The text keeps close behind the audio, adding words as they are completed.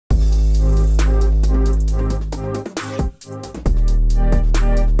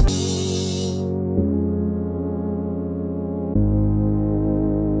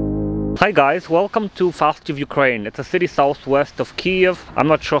Hi guys, welcome to Fastiv Ukraine. It's a city southwest of Kiev. I'm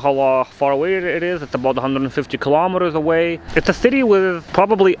not sure how far away it is. It's about 150 kilometers away. It's a city with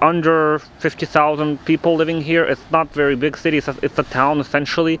probably under 50,000 people living here. It's not a very big city. It's a town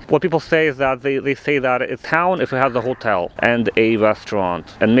essentially. What people say is that they say that it's a town if it has a hotel and a restaurant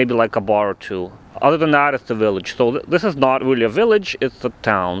and maybe like a bar or two. Other than that, it's a village. So this is not really a village, it's a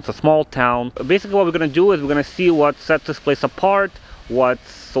town. It's a small town. Basically what we're going to do is we're going to see what sets this place apart,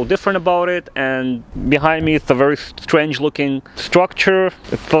 what's so different about it, and behind me it's a very strange looking structure.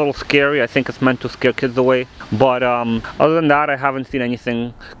 It's a little scary. I think it's meant to scare kids away, but other than that I haven't seen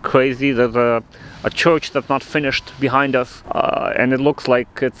anything crazy. There's a church that's not finished behind us, and it looks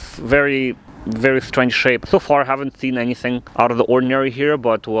like it's very strange shape. So far I haven't seen anything out of the ordinary here,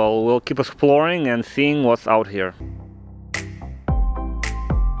 but well, we'll keep exploring and seeing what's out here.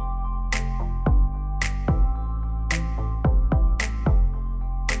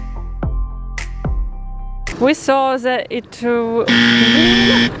 We saw that it's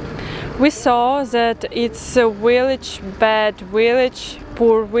a village, bad village,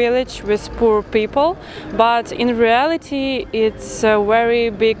 poor village with poor people, but in reality it's a very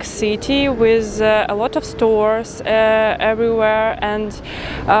big city with a lot of stores everywhere, and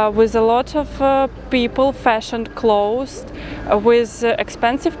with a lot of people, fashion clothes, with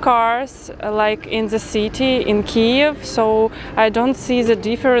expensive cars like in the city in Kiev. So I don't see the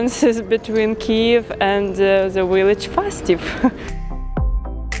differences between Kiev and the village Fastiv.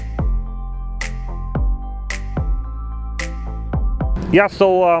 Yeah,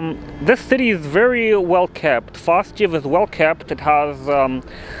 so this city is very well kept. Fastiv is well kept. It has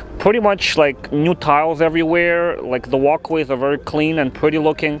pretty much like new tiles everywhere. Like the walkways are very clean and pretty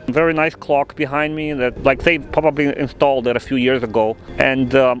looking. Very nice clock behind me that like they probably installed it a few years ago.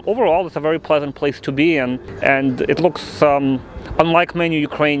 And overall it's a very pleasant place to be in, and it looks unlike many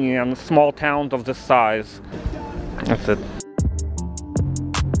Ukrainian small towns of this size. That's it.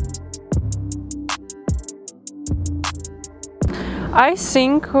 I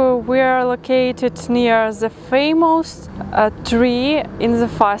think we are located near the famous tree in the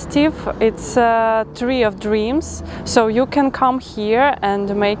Fastiv. It's a tree of dreams, so you can come here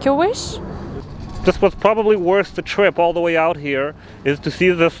and make your wish. This was probably worth the trip all the way out here, is to see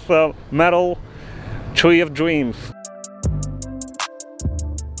this metal tree of dreams.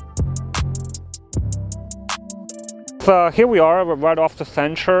 So here we are, we're right off the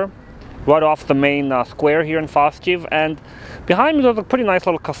center, right off the main square here in Fastiv, and behind me there's a pretty nice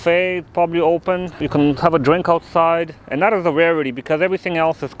little cafe, probably open. You can have a drink outside, and that is a rarity because everything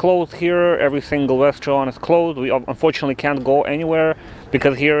else is closed here. Every single restaurant is closed. We unfortunately can't go anywhere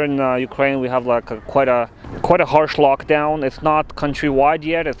because here in Ukraine we have like quite a harsh lockdown. It's not countrywide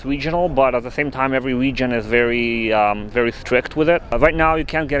yet, it's regional, but at the same time every region is very strict with it. Right now you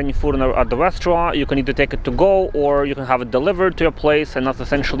can't get any food at the restaurant. You can either take it to go or you can have it delivered to your place, and that's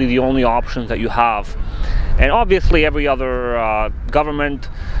essentially the only options that you have. And obviously every other government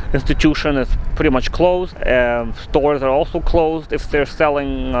institution is pretty much closed. Stores are also closed if they're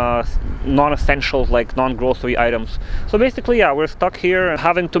selling non-essentials like non-grocery items. So basically, yeah, we're stuck here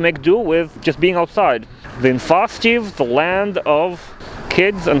having to make do with just being outside. In Fastiv, the land of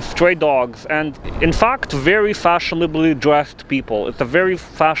kids and stray dogs, and in fact very fashionably dressed people. It's a very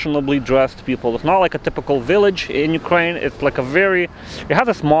fashionably dressed people. It's not like a typical village in Ukraine. It's like it has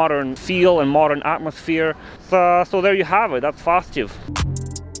this modern feel and modern atmosphere. So there you have it, that's Fastiv.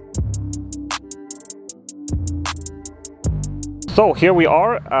 So here we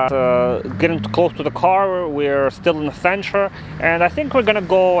are, getting close to the car. We're still in the center, and I think we're gonna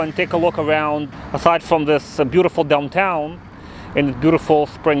go and take a look around aside from this beautiful downtown in this beautiful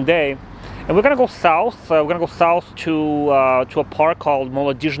spring day. And we're gonna go south. We're gonna go south to a park called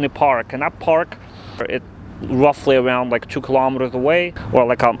Molodizhny Park, and that park, it's roughly around like 2 kilometers away, or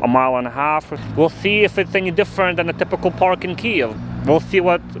like a mile and a half. We'll see if it's any different than a typical park in Kiev. We'll see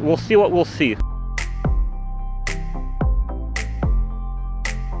what we'll see.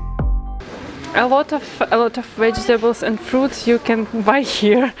 A lot of vegetables and fruits you can buy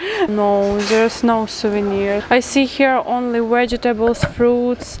here. No, there's no souvenir. I see here only vegetables,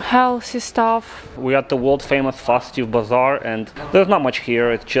 fruits, healthy stuff. We're at the world famous Fastiv Bazaar, and there's not much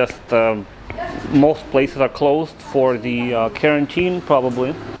here. It's just most places are closed for the quarantine,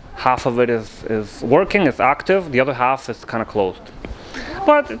 probably. Half of it is working, it's active, the other half is kind of closed.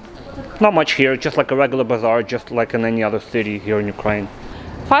 But not much here, just like a regular bazaar, just like in any other city here in Ukraine.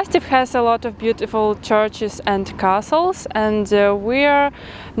 Fastiv has a lot of beautiful churches and castles, and we are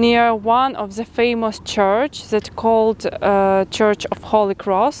near one of the famous church that's called Church of Holy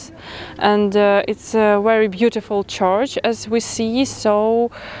Cross, and it's a very beautiful church as we see.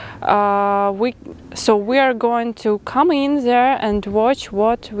 So we are going to come in there and watch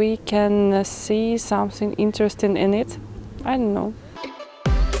what we can see, something interesting in it. I don't know.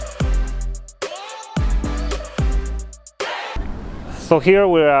 So here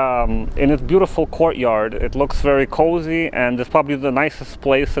we're in this beautiful courtyard. It looks very cozy, and it's probably the nicest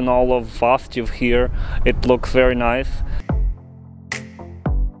place in all of Fastiv here. It looks very nice.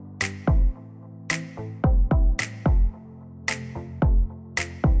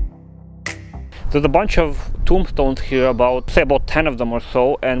 There's a bunch of tombstones here, about 10 of them or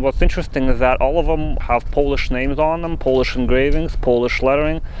so, and what's interesting is that all of them have Polish names on them, Polish engravings, Polish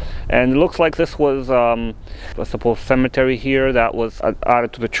lettering, and it looks like this was I suppose cemetery here that was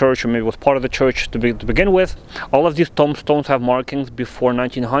added to the church, or maybe was part of the church to begin with. All of these tombstones have markings before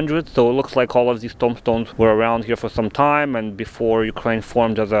 1900, so it looks like all of these tombstones were around here for some time and before Ukraine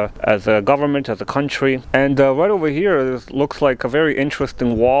formed as a government, as a country. And right over here looks like a very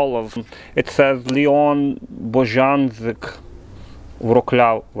interesting wall of, it says Leon Bojanzik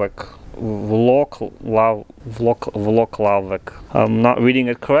Vroklavek. Vloklavek. I'm not reading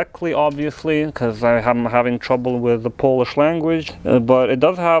it correctly, obviously, because I'm having trouble with the Polish language, but it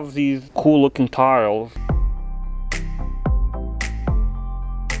does have these cool looking tiles.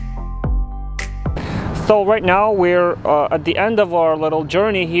 So right now we're at the end of our little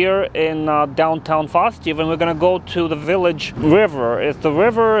journey here in downtown Fastiv, and we're going to go to the village river. The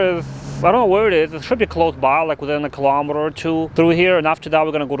river is, I don't know where it is. It should be close by, like within a kilometer or two through here, and after that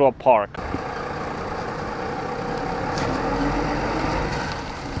we're going to go to a park.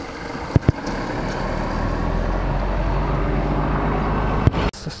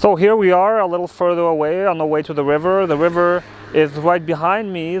 So here we are, a little further away on the way to the river. The river is right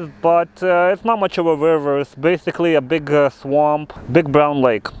behind me, but it's not much of a river. It's basically a big swamp, big brown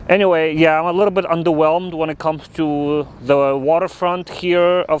lake. Anyway, yeah, I'm a little bit underwhelmed when it comes to the waterfront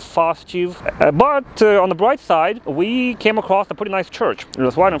here of Fastiv. But on the bright side, we came across a pretty nice church. It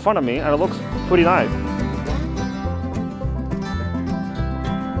was right in front of me, and it looks pretty nice.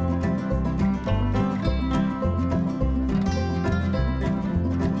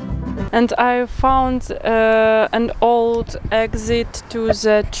 And I found an old exit to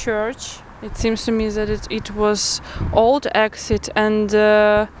the church. It seems to me that it was old exit, and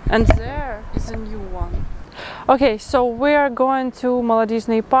there is a new one. Okay, so we are going to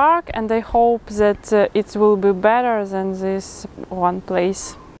Молодежный Park, and I hope that it will be better than this one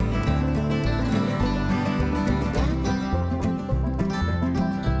place.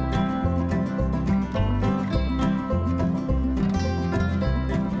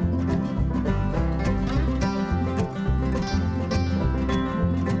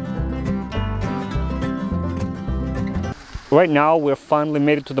 Right now we're finally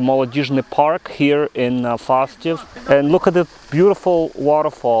made it to the Молодежный Park here in Fastiv, and look at this beautiful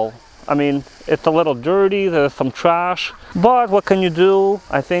waterfall. I mean, it's a little dirty, there's some trash, but what can you do?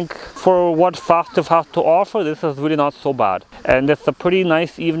 I think for what Fastiv has to offer, this is really not so bad. And it's a pretty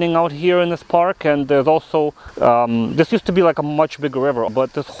nice evening out here in this park, and there's also, this used to be like a much bigger river,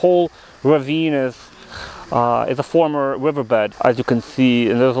 but this whole ravine is a former riverbed, as you can see,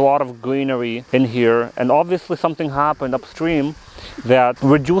 and there's a lot of greenery in here, and obviously something happened upstream that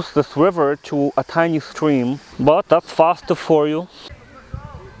reduced this river to a tiny stream, but that's Fastiv for you.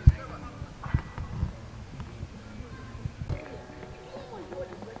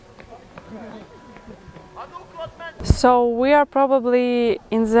 So we are probably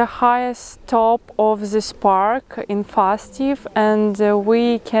in the highest top of this park in Fastiv, and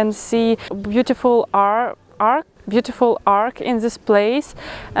we can see beautiful arc in this place,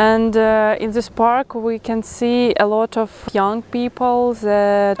 and in this park we can see a lot of young people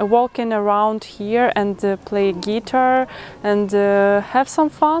that are walking around here and play guitar and have some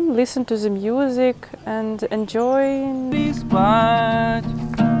fun, listen to the music and enjoy.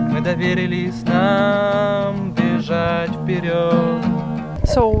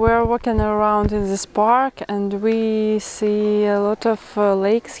 So we're walking around in this park, and we see a lot of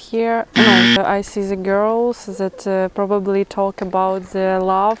lakes here. I see the girls that probably talk about their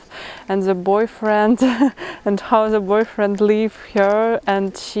love and the boyfriend and how the boyfriend leave her,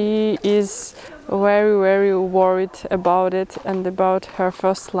 and she is very, very worried about it and about her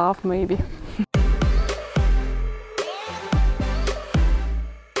first love maybe.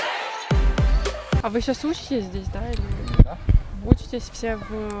 А вы сейчас учитесь здесь, да? Или... Да. Учитесь все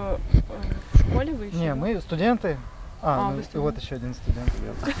в школе вы еще? Не, мы студенты, А, ну и вот еще один студент.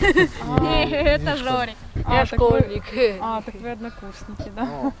 Это Жорик. Я школьник. Так вы однокурсники,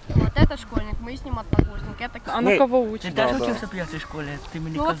 да? Вот это школьник, мы с ним однокурсники. А на кого учитесь? Да, да. Учился в этой школе, ты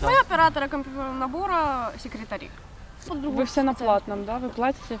мне не Ну вот сказал. мы операторы компьютерного набора, секретари. Вы все на платном, да? Вы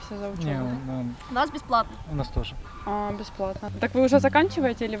платите все за Не, учебу? У нас бесплатно. у нас тоже. Бесплатно. Так вы уже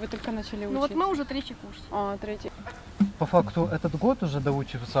заканчиваете или вы только начали учиться? Ну вот мы уже третий курс. Третий. По факту этот год уже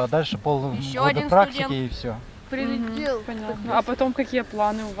доучиваться, а дальше Еще полгода один практики студент. и все. Прилетел. Понятно. А потом какие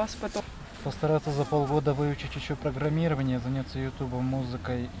планы у вас потом? Постараться за полгода выучить еще программирование, заняться ютубом,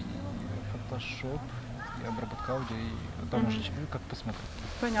 музыкой, и фотошоп, и обработка аудио, и там уже как посмотреть.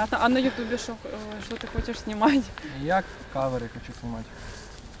 Понятно. А на ютубе что ты хочешь снимать? Я каверы хочу снимать.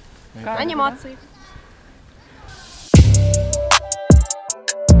 Каверы? Анимации.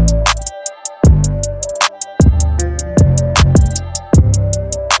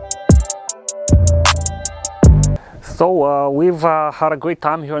 So we've had a great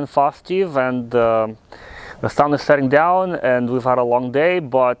time here in Fastiv, and the sun is setting down, and we've had a long day,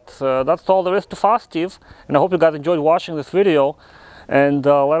 but that's all there is to Fastiv. And I hope you guys enjoyed watching this video, and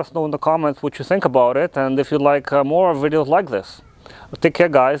let us know in the comments what you think about it, and if you'd like more videos like this. Take care,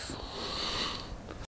 guys.